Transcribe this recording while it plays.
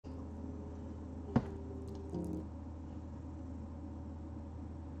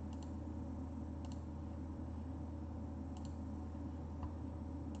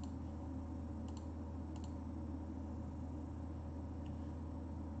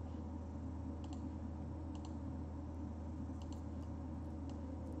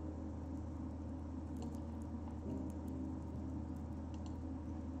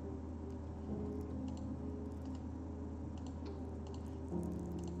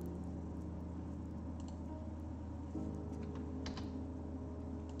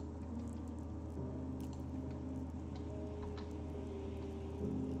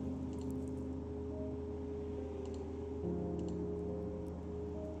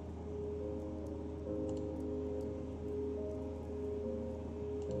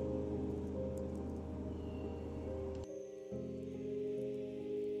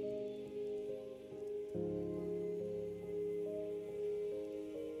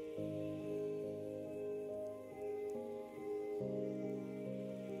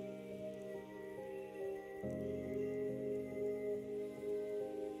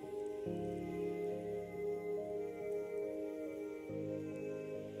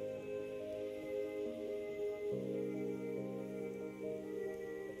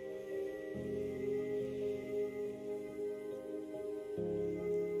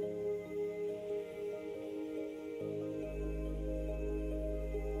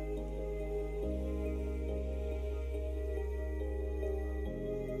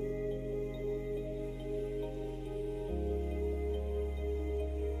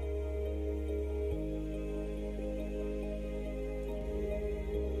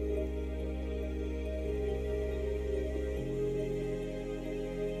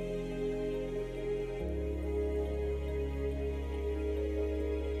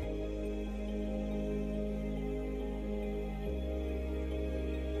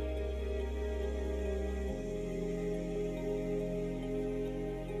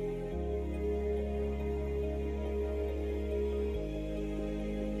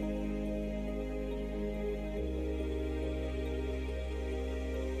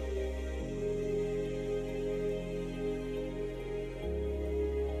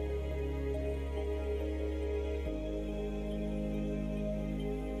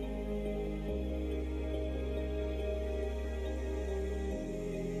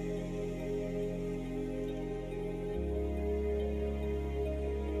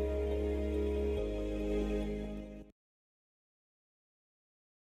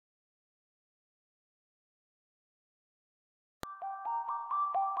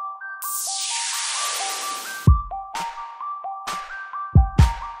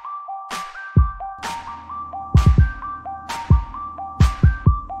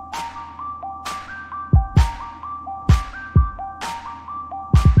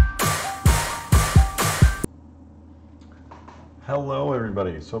Hello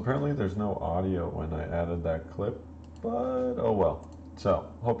everybody. So apparently there's no audio when I added that clip, but oh well.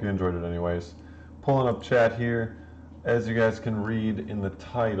 So hope you enjoyed it anyways. Pulling up chat here. As you guys can read in the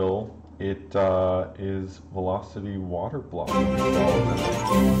title, it is Velocity Water Block.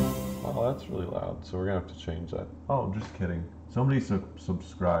 Oh, that's really loud, so we're gonna have to change that. Oh, just kidding. Somebody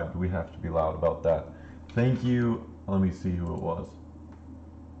subscribed. We have to be loud about that. Thank you. Let me see who it was.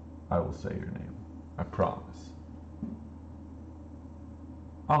 I will say your name. I promise.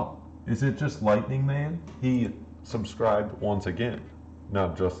 Oh, is it just Lightning Man? He subscribed once again.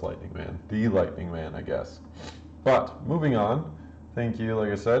 Not just Lightning Man, the Lightning Man, I guess. But moving on, thank you. Like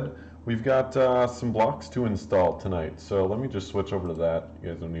I said, we've got some blocks to install tonight. So let me just switch over to that. You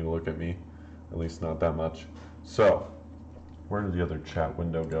guys don't need to look at me, at least not that much. So, where did the other chat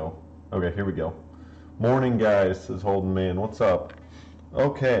window go? Okay, here we go. Morning, guys, says Holden Man. What's up?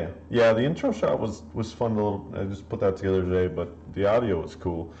 Okay, yeah, the intro shot was fun. I just put that together today, but the audio was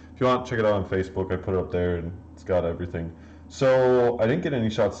cool. If you want, check it out on Facebook. I put it up there, and it's got everything. So I didn't get any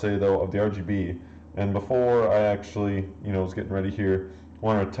shots today though of the RGB, and before I actually, was getting ready here, I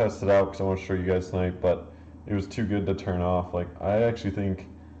wanted to test it out because I want to show you guys tonight. But it was too good to turn off. Like, I actually think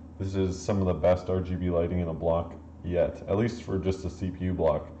this is some of the best RGB lighting in a block yet, at least for just a CPU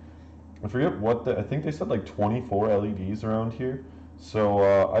block. I forget I think they said like 24 LEDs around here. So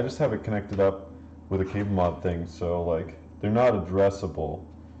I just have it connected up with a cable mod thing, so like they're not addressable,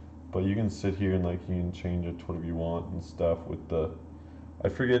 but you can sit here and like you can change it to whatever you want and stuff with the, I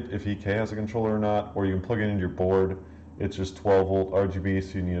forget if EK has a controller or not, or you can plug it into your board. It's just 12 volt RGB,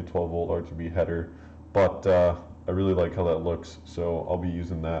 so you need a 12 volt RGB header, but I really like how that looks, so I'll be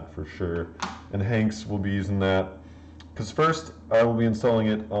using that for sure, and Hanks will be using that, because first I will be installing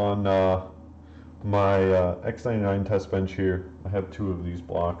it on my X99 test bench here. I have two of these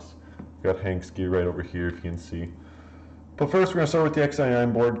blocks. I've got Hank's gear right over here if you can see. But first we're going to start with the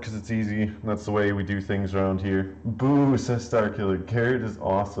X99 board because it's easy. And that's the way we do things around here. Boo, says Starkiller. Garrett is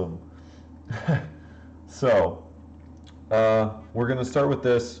awesome. So, we're going to start with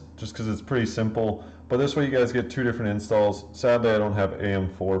this just because it's pretty simple. But this way you guys get two different installs. Sadly I don't have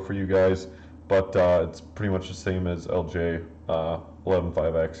AM4 for you guys, but it's pretty much the same as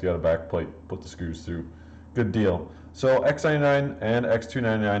LGA2011-v3 You got a back plate, put the screws through. Good deal. So X99 and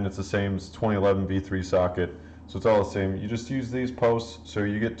X299, it's the same as 2011 V3 socket. So it's all the same. You just use these posts. So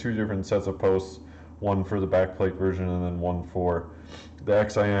you get two different sets of posts, one for the back plate version and then one for the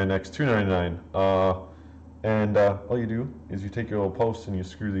X99, X299. And all you do is you take your little posts and you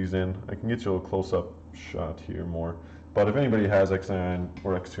screw these in. I can get you a little close-up shot here more. But if anybody has X99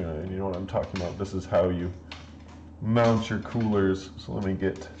 or X299, you know what I'm talking about. This is how you mount your coolers. So let me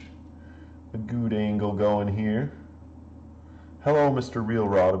get a good angle going here. Hello, Mr. Real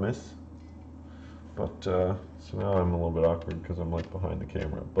Rodimus. But so now I'm a little bit awkward because I'm like behind the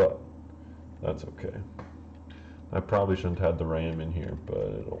camera, but that's okay. I probably shouldn't have had the RAM in here, but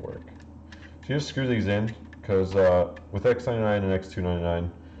it'll work. So you just screw these in because with X99 and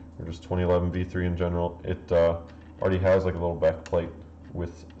X299, or just 2011 V3 in general, it already has like a little back plate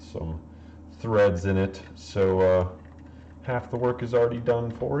with some threads in it, so half the work is already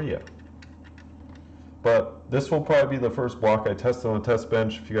done for you. But this will probably be the first block I tested on the test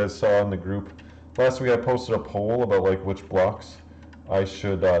bench. If you guys saw in the group last week, I posted a poll about like which blocks I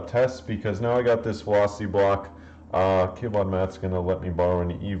should test, because now I got this Velocity block. Keyboard Matt's gonna let me borrow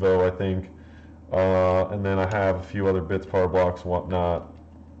an Evo, I think, and then I have a few other bits power blocks and whatnot,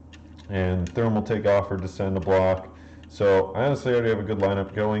 and thermal takeoff or descend a block. So I honestly already have a good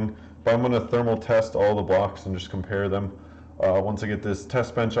lineup going, but I'm going to thermal test all the blocks and just compare them once I get this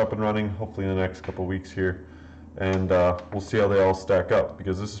test bench up and running, hopefully in the next couple weeks here, and we'll see how they all stack up,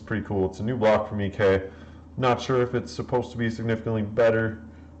 because this is pretty cool. It's a new block from EK. Not sure if it's supposed to be significantly better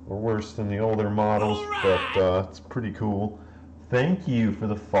or worse than the older models, but it's pretty cool. Thank you for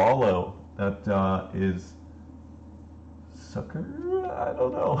the follow. That is Sucker? I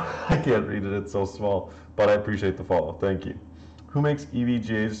don't know. I can't read it, it's so small. But I appreciate the follow. Thank you. Who makes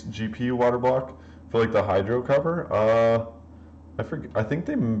EVGA's GPU water block for like the hydro cover? I forget. I think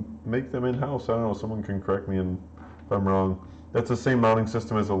they make them in-house. I don't know. Someone can correct me if I'm wrong. That's the same mounting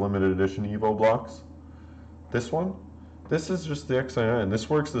system as the limited edition Evo blocks. This one? This is just the X99. This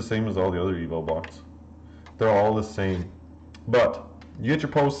works the same as all the other Evo blocks. They're all the same. But you get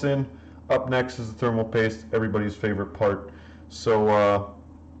your posts in. Up next is the thermal paste, everybody's favorite part. So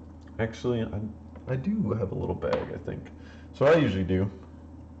actually I do have a little bag, I think. So what I usually do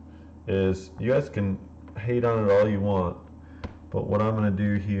is, you guys can hate on it all you want, but what I'm going to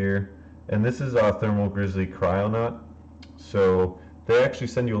do here, and this is Thermal Grizzly Cryonaut. So they actually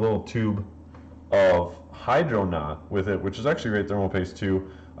send you a little tube of hydro knot with it, which is actually great thermal paste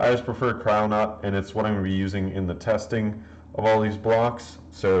too. I just prefer cryo knot, and it's what I'm going to be using in the testing of all these blocks,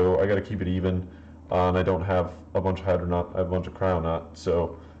 so I got to keep it even. And I don't have a bunch of hydro knot, I have a bunch of cryo knot,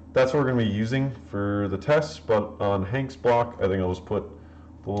 so that's what we're going to be using for the tests. But on Hank's block, I think I'll just put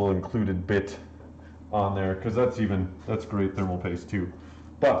the little included bit on there, because that's great thermal paste too.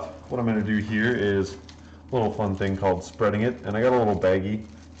 But what I'm going to do here is a little fun thing called spreading it, and I got a little baggie,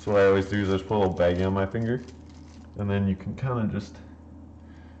 so what I always do is I just put a little baggie on my finger, and then you can kind of just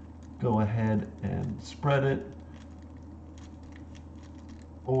go ahead and spread it,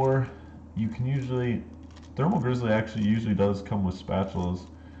 or you can usually, Thermal Grizzly actually usually does come with spatulas,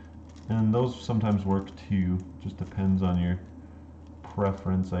 and those sometimes work too, just depends on your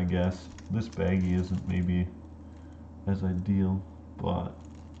preference, I guess. This baggie isn't maybe as ideal, but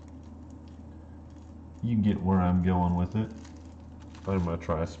you get where I'm going with it. I'm gonna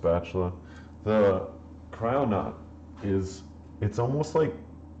try a spatula. The cryo knot it's almost like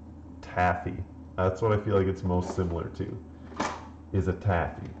taffy. That's what I feel like it's most similar to, is a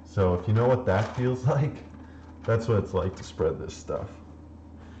taffy. So if you know what that feels like, that's what it's like to spread this stuff.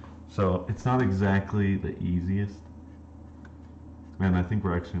 So it's not exactly the easiest, and I think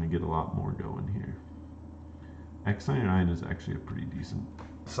we're actually going to get a lot more going here. X99 is actually a pretty decent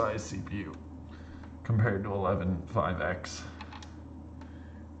size CPU compared to 115X.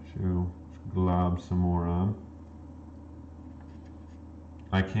 So glob some more on.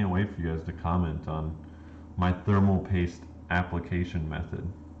 I can't wait for you guys to comment on my thermal paste application method,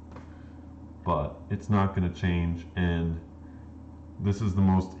 but it's not going to change, and this is the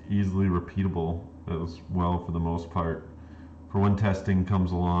most easily repeatable as well for the most part for when testing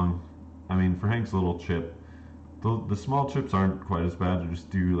comes along. I mean, for Hank's little chip, the small chips aren't quite as bad. You just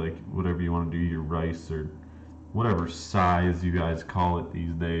do like whatever you want to do, your rice or whatever size you guys call it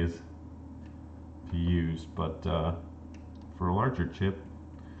these days to use. But for a larger chip,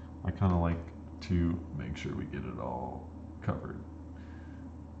 I kind of like to make sure we get it all covered.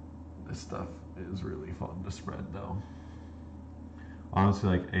 This stuff is really fun to spread though. Honestly,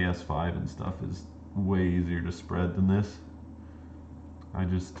 like AS5 and stuff is way easier to spread than this. I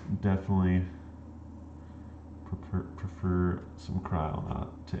just definitely prefer some cryo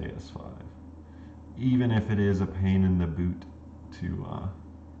knot to AS5, even if it is a pain in the boot to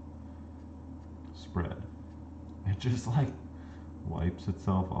spread. It just like wipes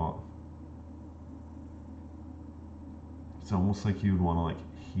itself off. It's almost like you'd want to like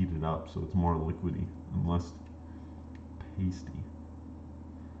heat it up so it's more liquidy and less pasty.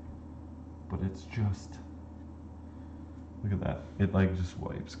 But it's just, look at that. It like just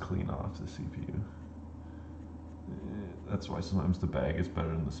wipes clean off the CPU. That's why sometimes the bag is better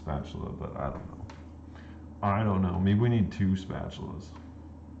than the spatula, but I don't know. I don't know. Maybe we need 2 spatulas.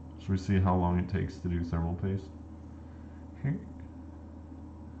 Should we see how long it takes to do thermal paste?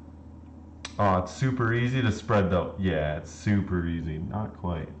 Oh, it's super easy to spread though. Yeah, it's super easy. Not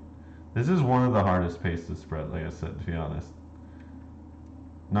quite. This is one of the hardest pastes to spread, like I said, to be honest.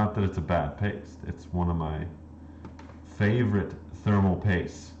 Not that it's a bad paste. It's one of my favorite thermal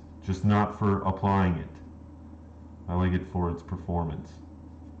pastes, just not for applying it. I like it for its performance.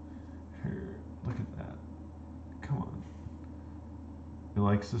 Here, look at that. Come on. It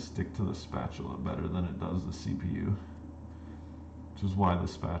likes to stick to the spatula better than it does the CPU, which is why the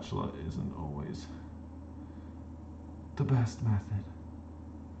spatula isn't always the best method.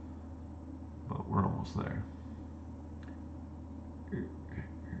 But we're almost there.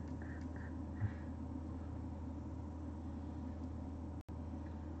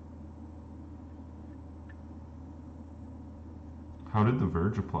 How did The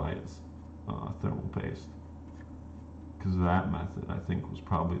Verge apply its thermal paste? Because that method, I think, was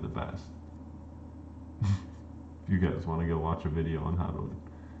probably the best. If you guys want to go watch a video on how to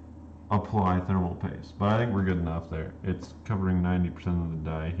apply thermal paste. But I think we're good enough there. It's covering 90% of the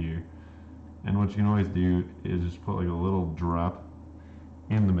dye here. And what you can always do is just put like a little drop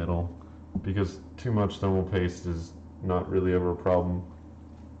in the middle, because too much thermal paste is not really ever a problem.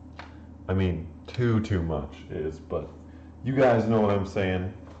 I mean, too much is, but you guys know what I'm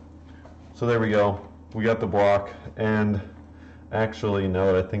saying. So there we go. We got the block, and actually, now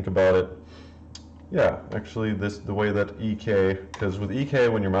that I think about it, yeah, actually the way that EK, because with EK,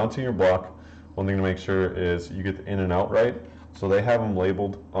 when you're mounting your block, one thing to make sure is you get the in and out right. So they have them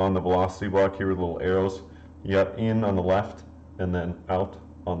labeled on the velocity block here with little arrows. You got in on the left and then out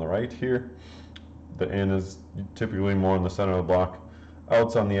on the right here. The in is typically more in the center of the block,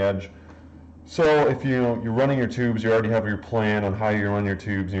 out's on the edge. So if you're running your tubes, you already have your plan on how you run your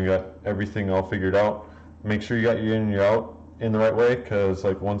tubes, and you got everything all figured out. Make sure you got your in and your out in the right way, because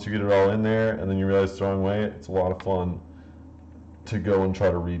like once you get it all in there and then you realize it's the wrong way, it's a lot of fun to go and try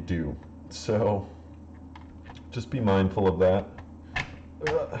to redo. So just be mindful of that.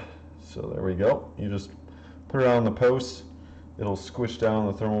 So there we go. You just put it on the posts. It'll squish down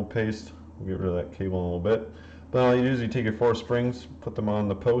the thermal paste. We'll get rid of that cable in a little bit. Then all you do is you take your 4 springs, put them on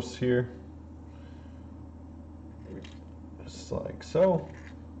the posts here, just like so.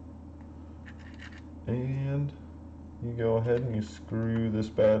 And you go ahead and you screw this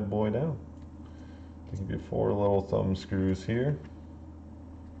bad boy down. Give you 4 little thumb screws here.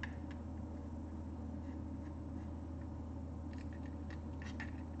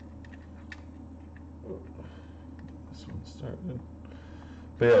 This one started.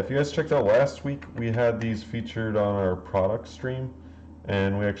 But yeah, if you guys checked out last week, we had these featured on our product stream,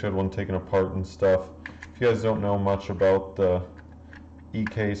 and we actually had one taken apart and stuff. If you guys don't know much about the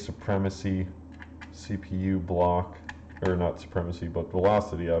EK Supremacy CPU block, or not Supremacy, but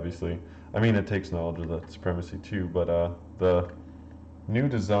Velocity, obviously. I mean, it takes knowledge of the Supremacy too, but the new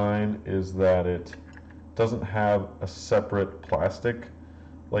design is that it doesn't have a separate plastic,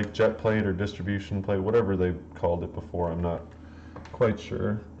 like jet plate or distribution plate, whatever they called it before, I'm not quite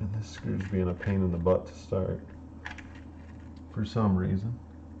sure. And this screw's being a pain in the butt to start for some reason.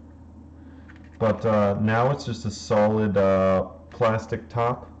 But now it's just a solid plastic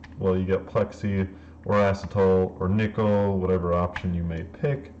top. Well, you get plexi or acetal or nickel, whatever option you may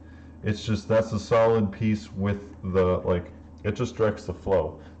pick. It's just, that's a solid piece with the, like, it just directs the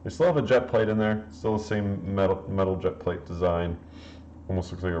flow. They still have a jet plate in there, still the same metal jet plate design.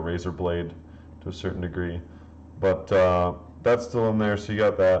 Almost looks like a razor blade to a certain degree. But that's still in there, so you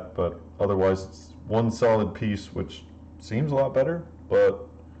got that. But otherwise, it's one solid piece, which seems a lot better. But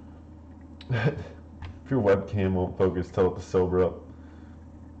if your webcam won't focus, tell it to sober up.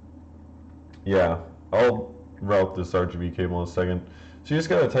 Yeah, I'll route this RGB cable in a second. So you just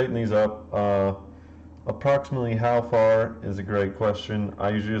gotta tighten these up. Approximately how far is a great question. I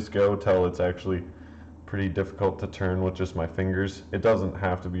usually just go till it's actually pretty difficult to turn with just my fingers. It doesn't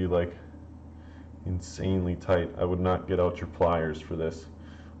have to be like insanely tight. I would not get out your pliers for this,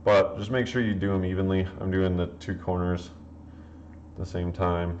 but just make sure you do them evenly. I'm doing the 2 corners at the same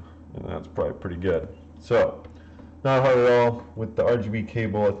time, and that's probably pretty good. So not hard at all. With the RGB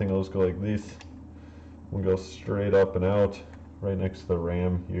cable, I think I'll just go like this. We'll go straight up and out right next to the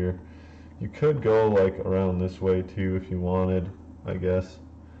RAM here. You could go like around this way too if you wanted, I guess.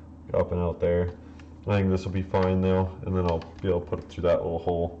 Go up and out there. I think this will be fine though, and then I'll be able to put it through that little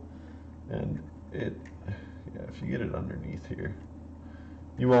hole. And it, yeah, if you get it underneath here,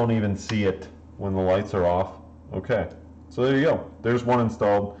 you won't even see it when the lights are off. Okay, so there you go. There's one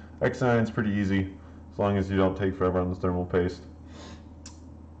installed. X9 is pretty easy, as long as you don't take forever on the thermal paste.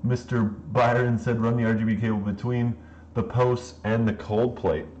 Mr. Byron said run the RGB cable between the posts and the cold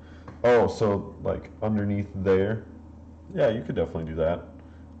plate. Oh, so like underneath there? Yeah, you could definitely do that.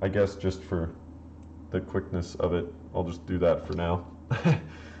 I guess just for the quickness of it, I'll just do that for now.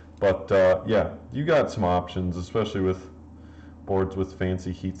 But yeah, you got some options, especially with boards with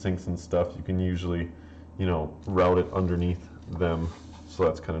fancy heat sinks and stuff. You can usually, you know, route it underneath them, so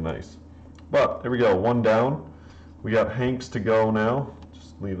that's kind of nice. But there we go, one down. We got Hanks to go now.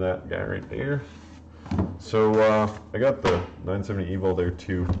 Just leave that guy right there. So I got the 970 Evo there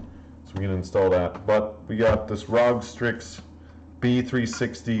too, so we can install that. But we got this ROG Strix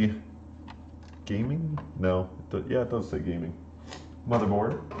B360 gaming? No, yeah, it does say gaming.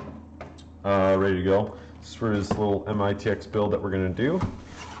 Motherboard, ready to go. This is for his little MITX build that we're gonna do.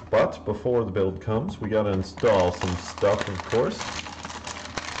 But before the build comes, we gotta install some stuff, of course.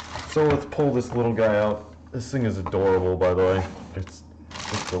 So let's pull this little guy out. This thing is adorable, by the way. It's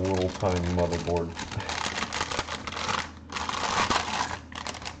just a little tiny motherboard.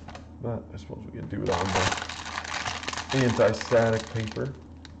 But I suppose we can do it on the anti-static paper.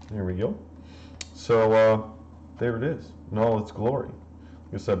 There we go. So there it is in all its glory.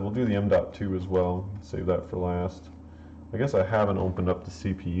 Like I said, we'll do the M.2 as well. Save that for last. I guess I haven't opened up the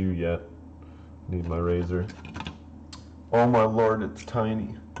CPU yet. Need my razor. Oh my lord, it's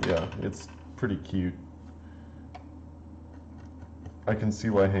tiny. Yeah, it's pretty cute. I can see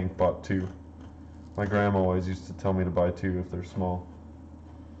why Hank bought 2. My grandma always used to tell me to buy 2 if they're small.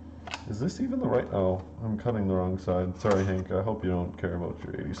 Is this even the right? Oh, I'm cutting the wrong side. Sorry, Hank. I hope you don't care about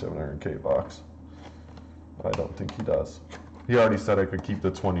your 8700K box. I don't think he does. He already said I could keep the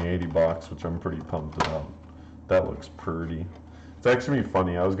 2080 box, which I'm pretty pumped about. That looks pretty. It's actually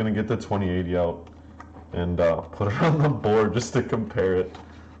funny. I was gonna get the 2080 out and put it on the board just to compare it.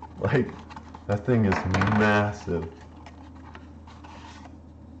 Like, that thing is massive.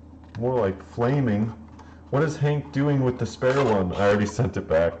 More like flaming, What is Hank doing with the spare one? I already sent it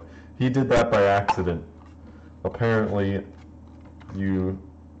back. He did that by accident. Apparently, you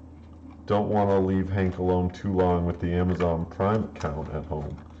don't want to leave Hank alone too long with the Amazon Prime account at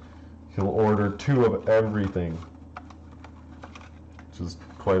home. He'll order 2 of everything, which is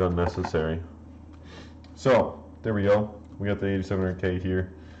quite unnecessary. So, there we go. We got the 8700K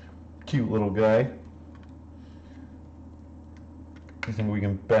here. Cute little guy. You think we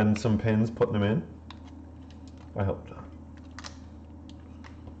can bend some pins putting them in? I hope not.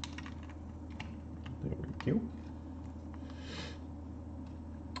 There we go.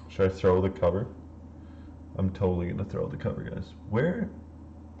 Should I throw the cover? I'm totally gonna throw the cover, guys. Where?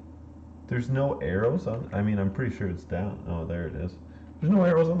 There's no arrows on, I mean, I'm pretty sure it's down. Oh, there it is. There's no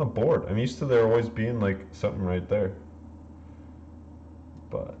arrows on the board. I'm used to there always being like something right there.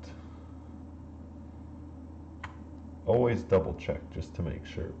 But always double check just to make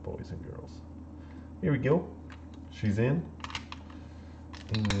sure, boys and girls. Here we go. She's in.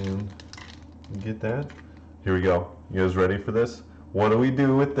 And get that. Here we go. You guys ready for this? What do we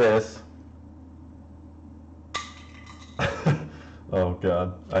do with this? Oh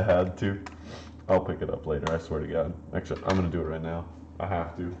God, I had to. I'll pick it up later, I swear to God. Actually, I'm gonna do it right now. I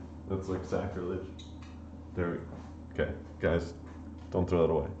have to. That's like sacrilege. There we go. Okay, guys, don't throw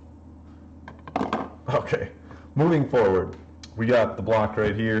that away. Okay, moving forward. We got the block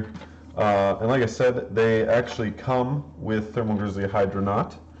right here. And like I said, they actually come with Thermal Grizzly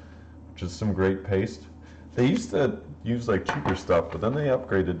Hydronaut, which is some great paste. They used to use like cheaper stuff, but then they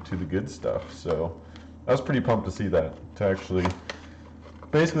upgraded to the good stuff. So I was pretty pumped to see that, to actually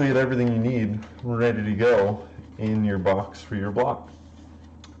basically get everything you need ready to go in your box for your block.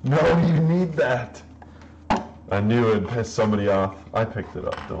 No, you need that. I knew it'd piss somebody off. I picked it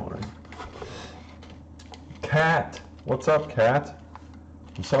up, don't worry. Cat, what's up, Cat?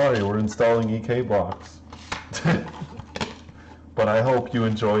 I'm sorry, we're installing EK blocks. But I hope you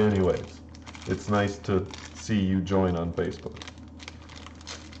enjoy anyways. It's nice to see you join on Facebook.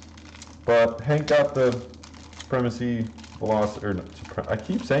 But Hank got the Supremacy Velocity, or I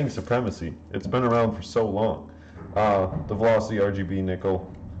keep saying Supremacy. It's been around for so long. The Velocity RGB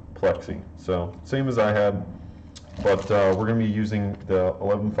Nickel Plexi. So same as I had, but we're going to be using the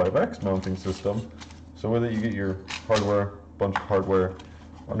 115X mounting system. So with it you get your hardware, bunch of hardware.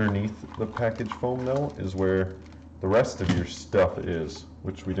 Underneath the package foam though is where the rest of your stuff is,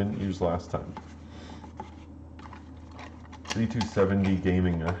 which we didn't use last time. 3270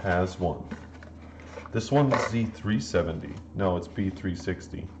 Gaming has one. This one's Z370. No, it's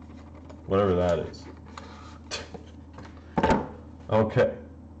B360. Whatever that is. Okay,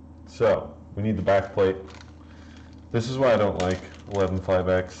 so we need the back plate. This is why I don't like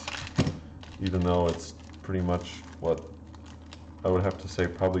 115X, even though it's pretty much what I would have to say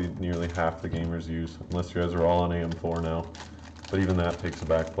probably nearly half the gamers use, unless you guys are all on AM4 now. But even that takes a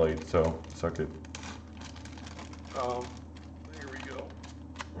back plate, so suck it. Here we go.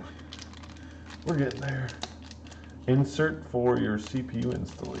 We're getting there. Insert for your CPU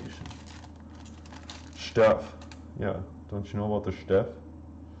installation. Stuff. Yeah, don't you know about the stuff?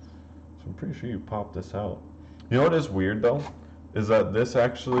 So I'm pretty sure you pop this out. You know what is weird though? Is that this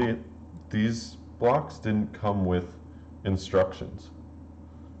actually, these blocks didn't come with instructions,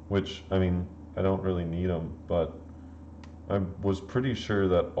 which, I mean, I don't really need them, but I was pretty sure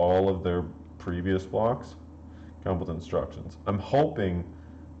that all of their previous blocks come with instructions. I'm hoping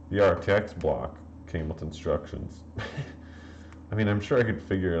the RTX block came with instructions. I mean, I'm sure I could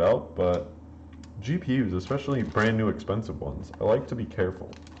figure it out, but GPUs, especially brand new expensive ones, I like to be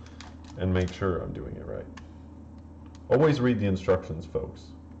careful and make sure I'm doing it right. Always read the instructions, folks.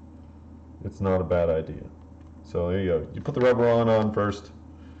 It's not a bad idea. So there you go. You put the rubber on first,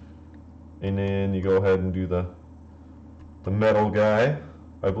 and then you go ahead and do the metal guy.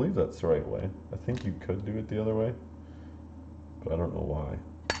 I believe that's the right way. I think you could do it the other way, but I don't know why.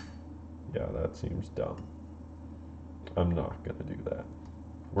 Yeah, that seems dumb. I'm not gonna do that.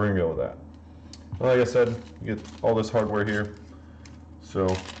 We're gonna go with that. Well, like I said, you get all this hardware here. So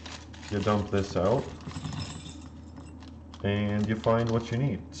you dump this out, and you find what you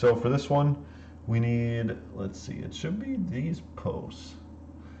need. So for this one, we need, let's see, it should be these posts.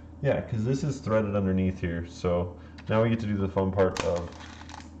 Yeah, because this is threaded underneath here. So now we get to do the fun part of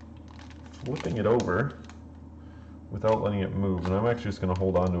flipping it over without letting it move. And I'm actually just going to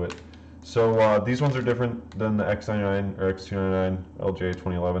hold on to it. So these ones are different than the X99 or X299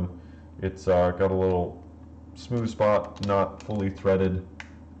 LGA2011. It's got a little smooth spot, not fully threaded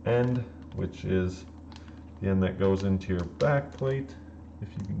end, which is the end that goes into your back plate, if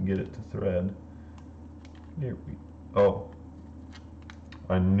you can get it to thread. Here we, oh,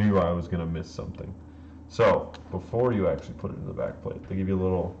 I knew I was gonna miss something. So before you actually put it in the back plate, they give you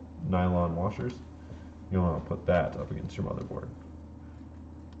little nylon washers. You want to put that up against your motherboard.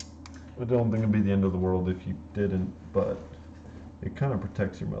 I don't think it'd be the end of the world if you didn't, but it kind of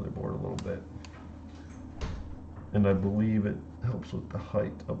protects your motherboard a little bit. And I believe it helps with the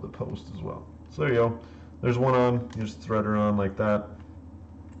height of the post as well. So there you go. There's one on. You just thread her on like that.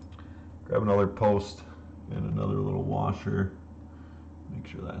 Grab another post and another little washer. Make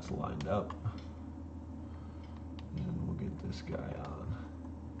sure that's lined up. And we'll get this guy on.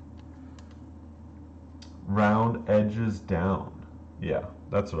 Round edges down. Yeah,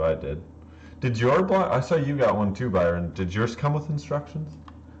 that's what I did. Did your block? I saw you got one too, Byron. Did yours come with instructions?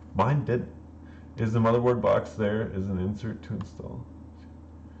 Mine didn't. Is the motherboard box there? Is an insert to install?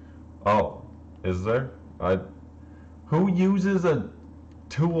 Oh, is there? Who uses a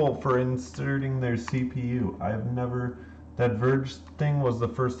tool for inserting their CPU? I've never. That Verge thing was the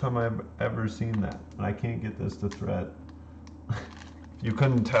first time I've ever seen that, and I can't get this to thread. You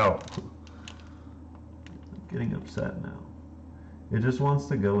couldn't tell. I'm getting upset now. It just wants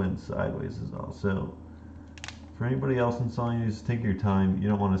to go in sideways is all. So for anybody else installing these, take your time. You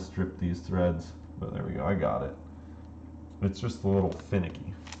don't want to strip these threads. But there we go, I got it. It's just a little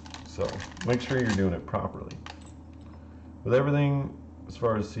finicky. So make sure you're doing it properly. With everything as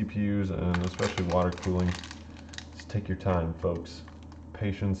far as CPUs and especially water cooling, just take your time, folks.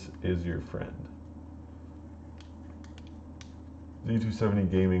 Patience is your friend.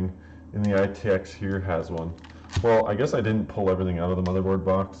 Z270 Gaming in the ITX here has one. Well, I guess I didn't pull everything out of the motherboard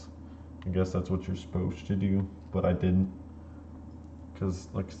box. I guess that's what you're supposed to do, but I didn't. Because,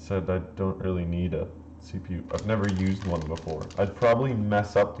 like I said, I don't really need a CPU. I've never used one before. I'd probably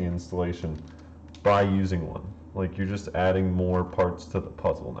mess up the installation by using one. Like, you're just adding more parts to the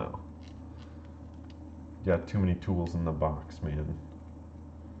puzzle now. You got too many tools in the box, man.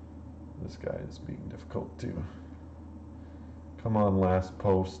 This guy is being difficult too. Come on, last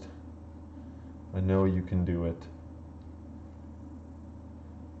post. I know you can do it.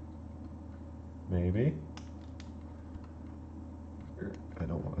 Maybe. I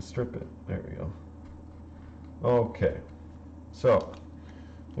don't want to strip it. There we go. Okay. So,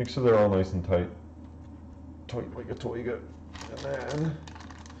 make sure they're all nice and tight. Tight like a toilet. And then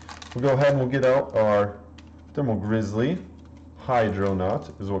we'll go ahead and we'll get out our Thermal Grizzly Hydro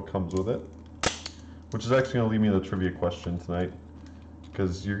Knot is what comes with it. Which is actually going to leave me the trivia question tonight.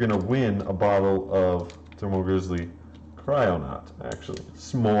 Because you're going to win a bottle of Thermal Grizzly Cryonaut, actually.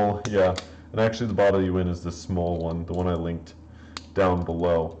 Small, yeah. And actually the bottle you win is the small one, the one I linked down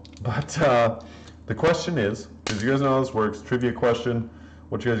below. But the question is, because you guys know how this works, trivia question,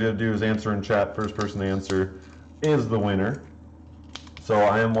 what you guys gotta do is answer in chat. First person to answer is the winner. So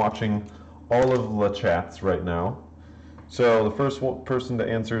I am watching all of the chats right now. So the first person to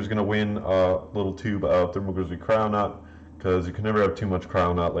answer is gonna win a little tube of Thermal Grizzly Cryonaut, because you can never have too much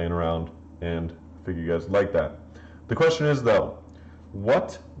Cryonaut laying around, and I figure you guys like that. The question is though,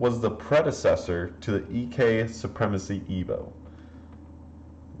 what was the predecessor to the EK Supremacy Evo?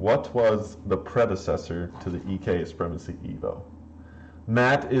 What was the predecessor to the EK Supremacy Evo?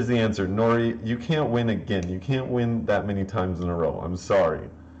 Matt is the answer. Nori, you can't win again. You can't win that many times in a row. I'm sorry.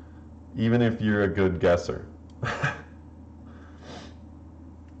 Even if you're a good guesser.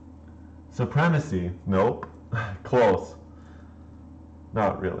 Supremacy? Nope. Close.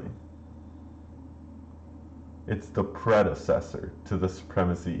 Not really. It's the predecessor to the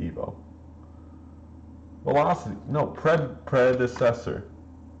Supremacy Evo. Velocity? No, predecessor.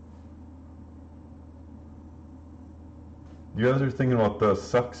 You guys are thinking about the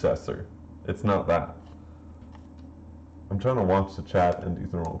successor. It's not that. I'm trying to watch the chat and do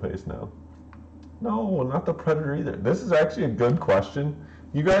thermal paste now. No, not the Predator either. This is actually a good question.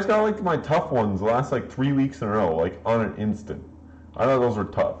 You guys got like my tough ones the last like 3 weeks in a row, like on an instant. I thought those were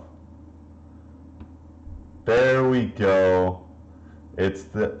tough. There we go. It's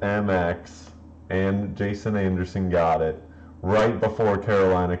the MX, and Jason Anderson got it right before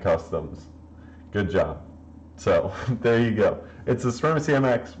Carolina Customs. Good job. So there you go. It's the Supremacy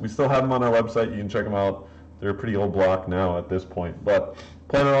MX. We still have them on our website. You can check them out. They're a pretty old block now at this point. But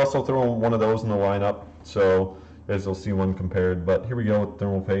plan on also throwing one of those in the lineup, so you guys will see one compared. But here we go with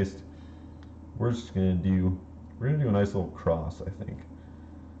thermal paste. We're gonna do a nice little cross, I think.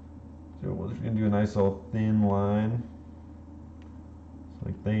 So we're just gonna do a nice little thin line, just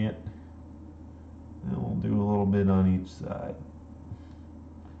like that. And we'll do a little bit on each side.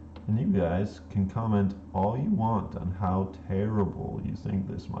 And you guys can comment all you want on how terrible you think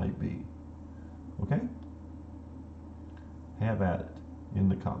this might be. Okay? Have at it in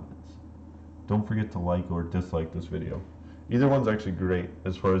the comments. Don't forget to like or dislike this video. Either one's actually great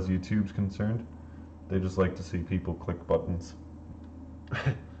as far as YouTube's concerned. They just like to see people click buttons.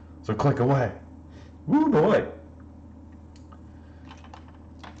 So click away. Woo boy.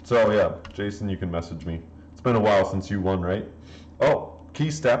 So yeah, Jason, you can message me. It's been a while since you won, right? Oh, key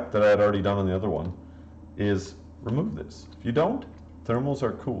step that I had already done on the other one is remove this. If you don't, thermals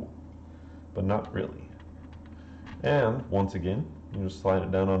are cool, but not really. And once again, you just slide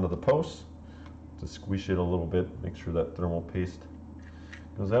it down onto the post to squish it a little bit, make sure that thermal paste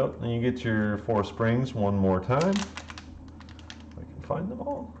goes out, and you get your 4 springs one more time. If I can find them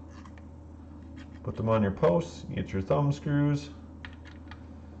all. Put them on your posts, you get your thumb screws,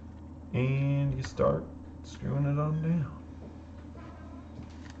 and you start screwing it on down.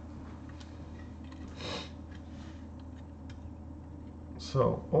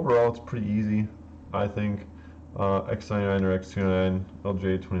 So overall it's pretty easy, I think. X99 or X29,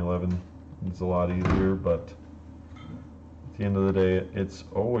 LGA2011 is a lot easier, but at the end of the day, it's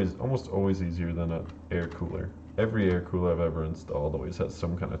almost always easier than an air cooler. Every air cooler I've ever installed always has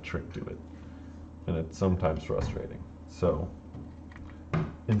some kind of trick to it, and it's sometimes frustrating. So,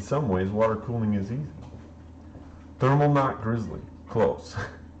 in some ways, water cooling is easy. Thermal, not grizzly. Close.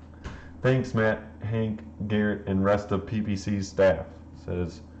 Thanks, Matt, Hank, Garrett, and rest of PPC's staff,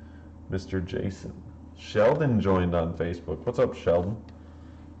 says Mr. Jason. Sheldon joined on Facebook. What's up, Sheldon?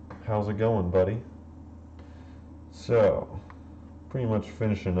 How's it going, buddy? So, pretty much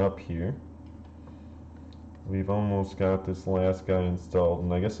finishing up here. We've almost got this last guy installed,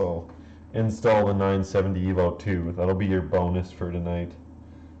 and I guess I'll install the 970 Evo 2. That'll be your bonus for tonight.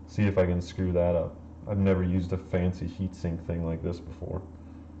 See if I can screw that up. I've never used a fancy heatsink thing like this before,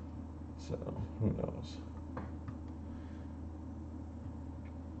 so who knows.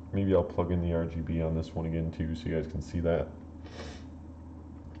 Maybe I'll plug in the RGB on this one again too, so you guys can see that.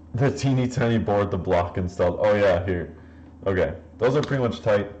 The teeny tiny board, the block installed. Oh yeah, here. Okay, those are pretty much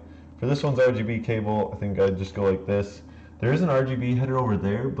tight. For this one's RGB cable, I think I'd just go like this. There is an RGB header over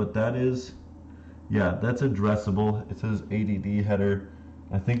there, but that is, yeah, that's addressable. It says ADD header.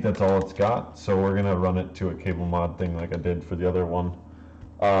 I think that's all it's got, so we're gonna run it to a cable mod thing like I did for the other one.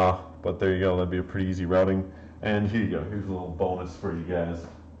 But there you go, that'd be a pretty easy routing. And here you go, here's a little bonus for you guys.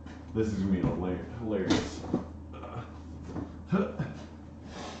 This is gonna be hilarious.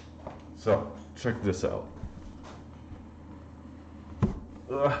 So, check this out.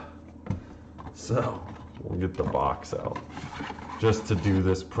 So, we'll get the box out just to do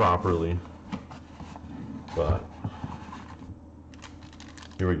this properly. But,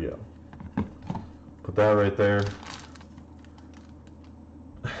 here we go. Put that right there.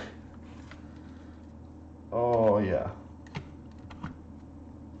 Oh, yeah.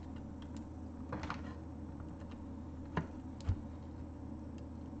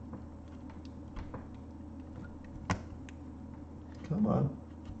 Come on.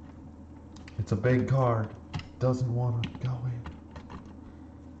 It's a big card. Doesn't want to go in.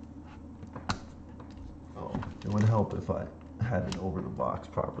 Oh, it would help if I had it over the box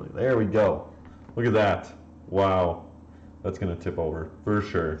properly. There we go. Look at that. Wow. That's going to tip over for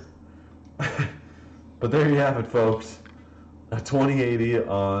sure. But there you have it, folks. A 2080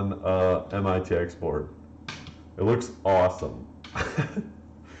 on MITX board. It looks awesome.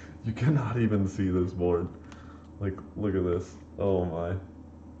 You cannot even see this board. Like, look at this. Oh my.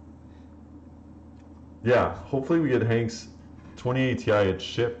 Yeah, hopefully we get Hank's 2080 Ti. It's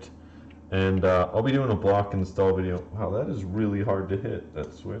shipped. And I'll be doing a block install video. Wow, that is really hard to hit,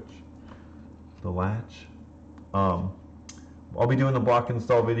 that switch. The latch. I'll be doing the block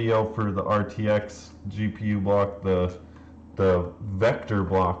install video for the RTX GPU block, the vector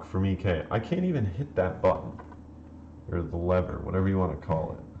block from EK. I can't even hit that button, or the lever, whatever you want to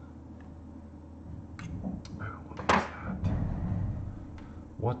call it. What is that?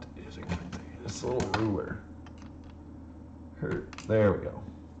 What is it going to be? This little ruler. There we go.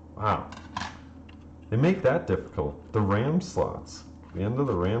 Wow. They make that difficult. The RAM slots, the end of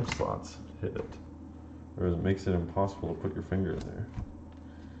the RAM slots hit it. Or it makes it impossible to put your finger in there.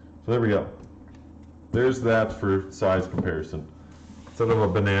 So there we go. There's that for size comparison. Instead of a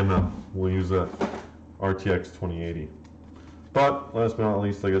banana, we'll use a RTX 2080. But last but not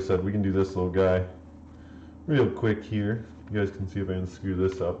least, like I said, we can do this little guy real quick here. You guys can see if I can screw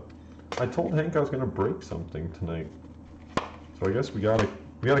this up. I told Hank I was going to break something tonight. So I guess we gotta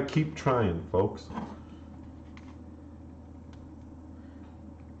keep trying, folks.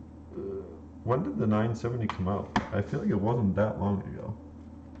 When did the 970 come out? I feel like it wasn't that long ago.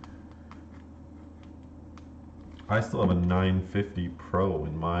 I still have a 950 Pro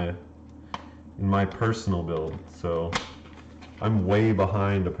in my personal build, so I'm way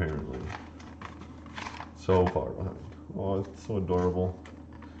behind apparently. So far behind. Oh, it's so adorable.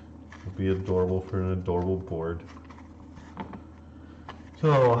 It'll be adorable for an adorable board.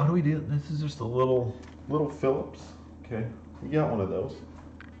 So how do we do it? This is just a little Phillips. Okay, we got one of those.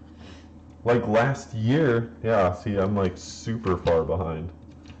 Like last year, yeah, see, I'm like super far behind.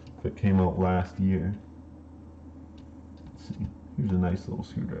 If it came out last year. Let's see, here's a nice little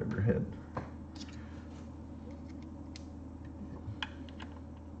screwdriver head.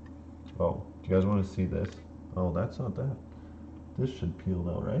 Oh, do you guys want to see this? Oh, that's not that. This should peel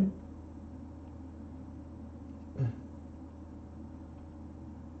out, right?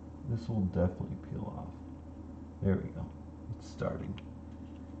 This will definitely peel off. There we go. It's starting.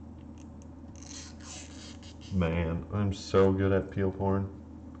 Man, I'm so good at peel porn.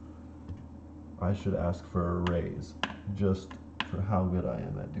 I should ask for a raise just for how good I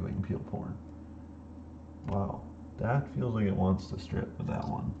am at doing peel porn. Wow, that feels like it wants to strip with that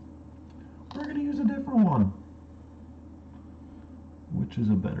one. We're gonna use a different one. Which is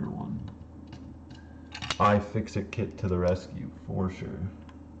a better one? iFixit kit to the rescue, for sure.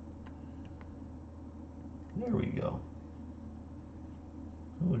 There we go.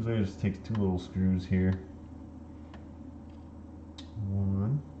 It looks like it just takes two little screws here.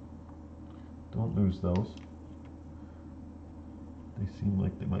 One. Don't lose those. They seem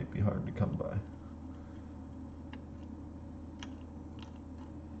like they might be hard to come by.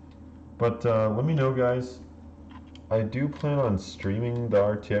 But let me know, guys. I do plan on streaming the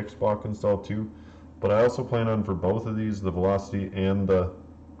RTX block install too, but I also plan on for both of these, the Velocity and the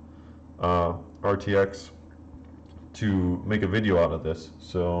RTX, to make a video out of this.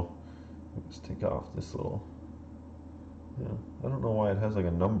 So let's take off this little, yeah, I don't know why it has like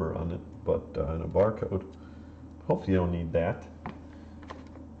a number on it, but and a barcode. Hopefully you don't need that.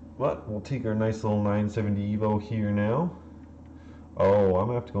 But we'll take our nice little 970 Evo here now. Oh, I'm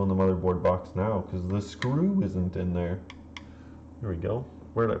gonna have to go in the motherboard box now because the screw isn't in there. There we go.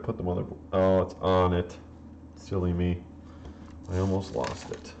 Where did I put the motherboard? Oh, it's on it. Silly me. I almost lost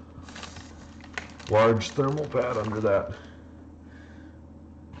it. Large thermal pad under that.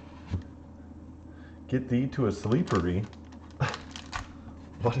 Get thee to a sleepery.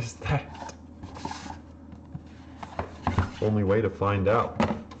 What is that? Only way to find out.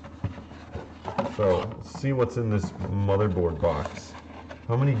 So, let's see what's in this motherboard box.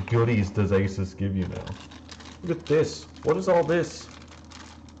 How many goodies does Asus give you now? Look at this. What is all this?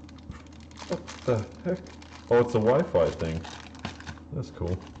 What the heck? Oh, it's a Wi-Fi thing. That's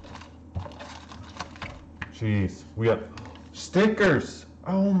cool. Jeez, we got stickers.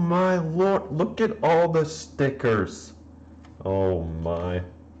 Oh my lord, look at all the stickers. Oh my.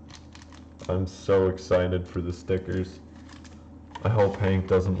 I'm so excited for the stickers. I hope Hank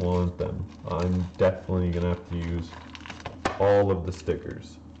doesn't want them. I'm definitely gonna have to use all of the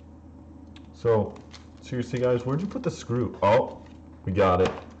stickers. So, seriously guys, where'd you put the screw? Oh, we got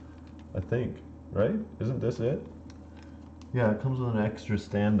it. I think, right? Isn't this it? Yeah, it comes with an extra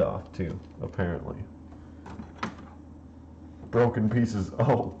standoff too, apparently. Broken pieces.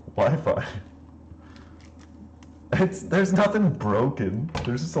 Oh, Wi-Fi. There's nothing broken.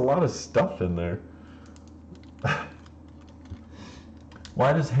 There's just a lot of stuff in there.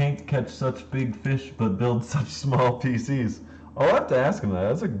 Why does Hank catch such big fish but build such small PCs? I'll have to ask him that.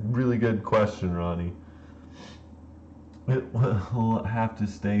 That's a really good question, Ronnie. It will have to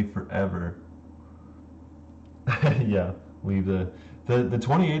stay forever. Yeah, leave the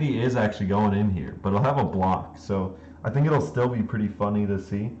 2080 is actually going in here, but it'll have a block, so I think it'll still be pretty funny to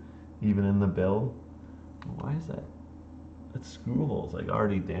see, even in the build. Why is that? That screw hole's like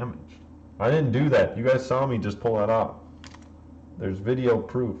already damaged. I didn't do that. You guys saw me just pull that off. There's video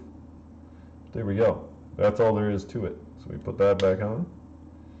proof. There we go. That's all there is to it. So we put that back on.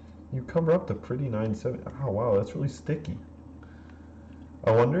 You cover up the pretty 970. Oh wow, that's really sticky.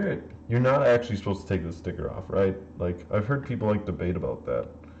 I wonder, you're not actually supposed to take the sticker off, right? Like, I've heard people like debate about that,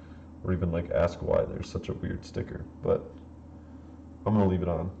 or even like ask why there's such a weird sticker, but I'm gonna leave it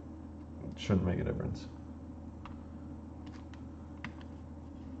on. It shouldn't make a difference.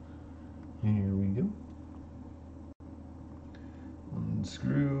 Here we go.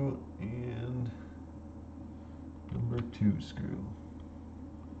 Unscrew and number 2 screw.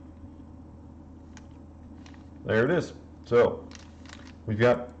 There it is. So we've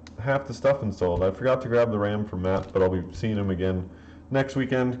got half the stuff installed. I forgot to grab the RAM from Matt, but I'll be seeing him again next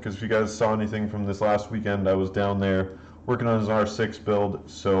weekend, because if you guys saw anything from this last weekend, I was down there working on his R6 build,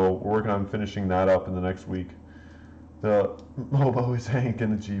 so we're working on finishing that up in the next week. The Mobo is Hank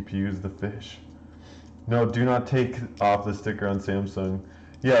and the GPU is the fish. No, do not take off the sticker on Samsung.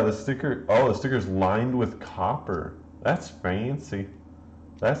 Yeah, the sticker, oh, the sticker's lined with copper. That's fancy.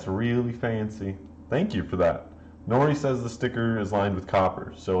 That's really fancy. Thank you for that. Nori says the sticker is lined with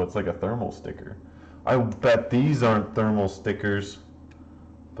copper, so it's like a thermal sticker. I bet these aren't thermal stickers,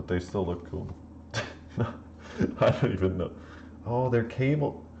 but they still look cool. I don't even know. Oh, they're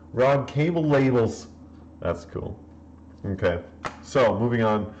rod cable labels. That's cool. Okay, so moving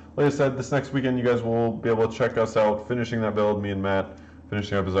on. Like I said, this next weekend you guys will be able to check us out finishing that build, me and Matt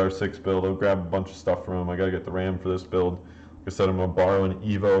finishing up his R6 build. I'll grab a bunch of stuff from him. I gotta get the RAM for this build. Like I said, I'm gonna borrow an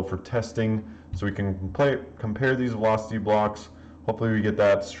Evo for testing so we can compare these velocity blocks. Hopefully we get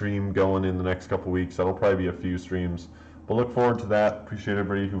that stream going in the next couple weeks. That'll probably be a few streams, but look forward to that. Appreciate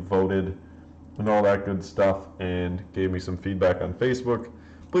everybody who voted and all that good stuff and gave me some feedback on Facebook.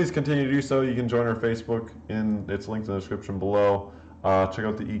 Please continue to do so. You can join our Facebook, it's linked in the description below. Check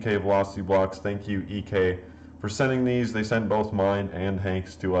out the EK velocity blocks. Thank you, EK, for sending these. They sent both mine and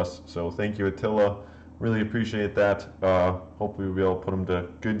Hank's to us, so thank you, Attila. Really appreciate that. Hopefully we'll be able to put them to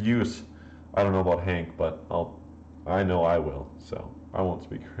good use. I don't know about Hank, but I know I will, so I won't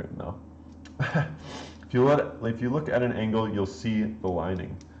speak for him now. If you look at an angle, you'll see the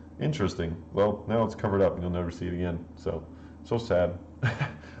lining. Interesting. Well, now it's covered up and you'll never see it again. So sad.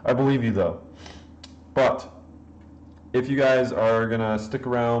 I believe you though. But if you guys are gonna stick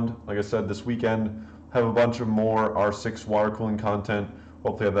around, like I said, this weekend, have a bunch of more R6 water cooling content.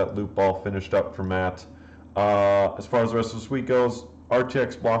 Hopefully have that loop ball finished up for Matt. As far as the rest of this week goes,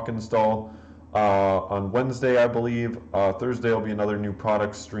 RTX block install on Wednesday, I believe. Thursday will be another new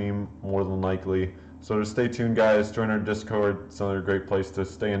product stream, more than likely. So just stay tuned, guys. Join our Discord. It's another great place to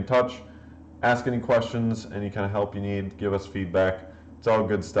stay in touch. Ask any questions, any kind of help you need. Give us feedback. It's all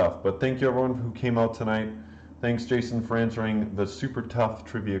good stuff. But thank you, everyone who came out tonight. Thanks, Jason, for answering the super tough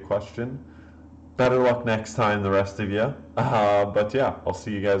trivia question. Better luck next time, the rest of you. But yeah, I'll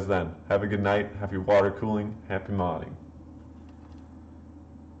see you guys then. Have a good night. Happy water cooling. Happy modding.